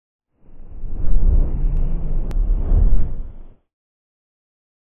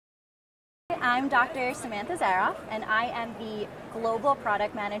I'm Dr. Samantha Zaroff, and I am the Global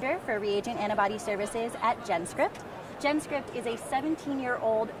Product Manager for Reagent Antibody Services at GenScript. GenScript is a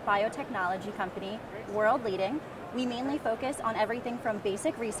 17-year-old biotechnology company, world-leading. We mainly focus on everything from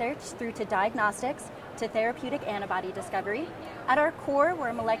basic research through to diagnostics to therapeutic antibody discovery. At our core, we're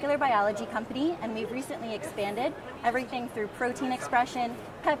a molecular biology company, and we've recently expanded everything through protein expression,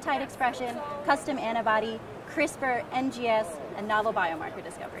 peptide expression, custom antibody, CRISPR, NGS, and novel biomarker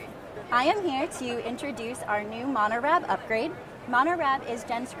discovery. I am here to introduce our new MonoRab upgrade. MonoRab is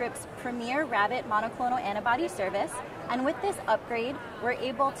GenScript's premier rabbit monoclonal antibody service, and with this upgrade, we're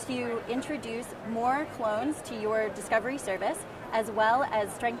able to introduce more clones to your discovery service, as well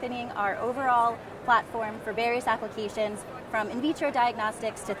as strengthening our overall platform for various applications, from in vitro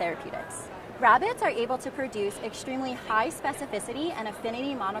diagnostics to therapeutics. Rabbits are able to produce extremely high specificity and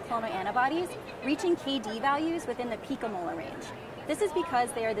affinity monoclonal antibodies, reaching KD values within the picomolar range. This is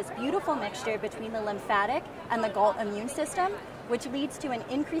because they are this beautiful mixture between the lymphatic and the Gault immune system, which leads to an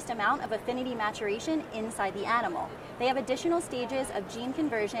increased amount of affinity maturation inside the animal. They have additional stages of gene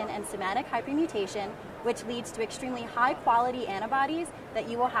conversion and somatic hypermutation, which leads to extremely high quality antibodies that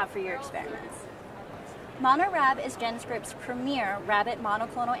you will have for your experiments. MonoRab is GenScript's premier rabbit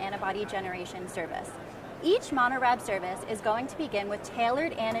monoclonal antibody generation service. Each MonoRab service is going to begin with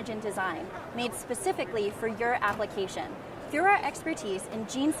tailored antigen design made specifically for your application. Through our expertise in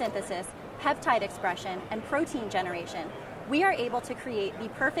gene synthesis, peptide expression, and protein generation, we are able to create the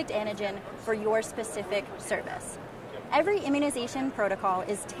perfect antigen for your specific service. Every immunization protocol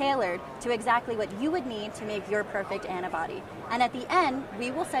is tailored to exactly what you would need to make your perfect antibody. And at the end, we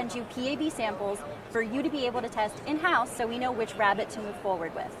will send you PAB samples for you to be able to test in-house so we know which rabbit to move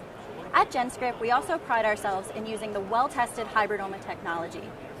forward with. At GenScript, we also pride ourselves in using the well-tested hybridoma technology.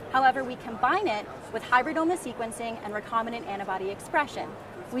 However, we combine it with hybridoma sequencing and recombinant antibody expression.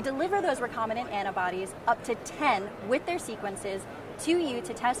 We deliver those recombinant antibodies up to 10 with their sequences to you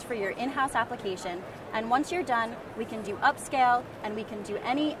to test for your in-house application, and once you're done, we can do upscale and we can do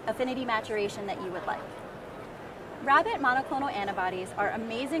any affinity maturation that you would like. Rabbit monoclonal antibodies are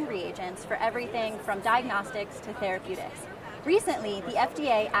amazing reagents for everything from diagnostics to therapeutics. Recently, the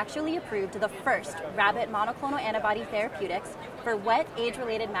FDA actually approved the first rabbit monoclonal antibody therapeutics for wet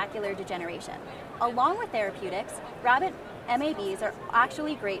age-related macular degeneration. Along with therapeutics, rabbit MABs are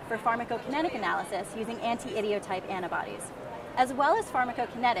actually great for pharmacokinetic analysis using anti-idiotype antibodies. As well as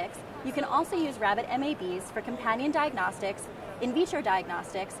pharmacokinetics, you can also use rabbit MABs for companion diagnostics, in vitro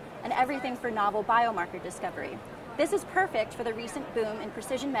diagnostics, and everything for novel biomarker discovery. This is perfect for the recent boom in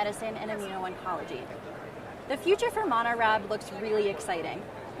precision medicine and immuno-oncology. The future for MonoRab looks really exciting.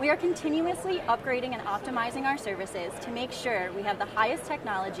 We are continuously upgrading and optimizing our services to make sure we have the highest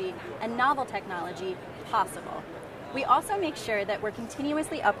technology and novel technology possible. We also make sure that we're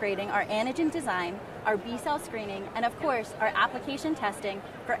continuously upgrading our antigen design, our B-cell screening, and of course, our application testing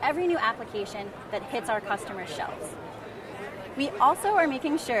for every new application that hits our customers' shelves. We also are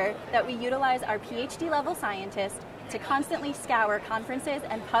making sure that we utilize our PhD-level scientists to constantly scour conferences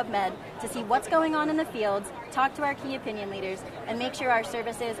and PubMed to see what's going on in the fields, talk to our key opinion leaders, and make sure our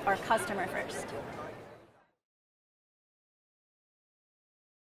services are customer first.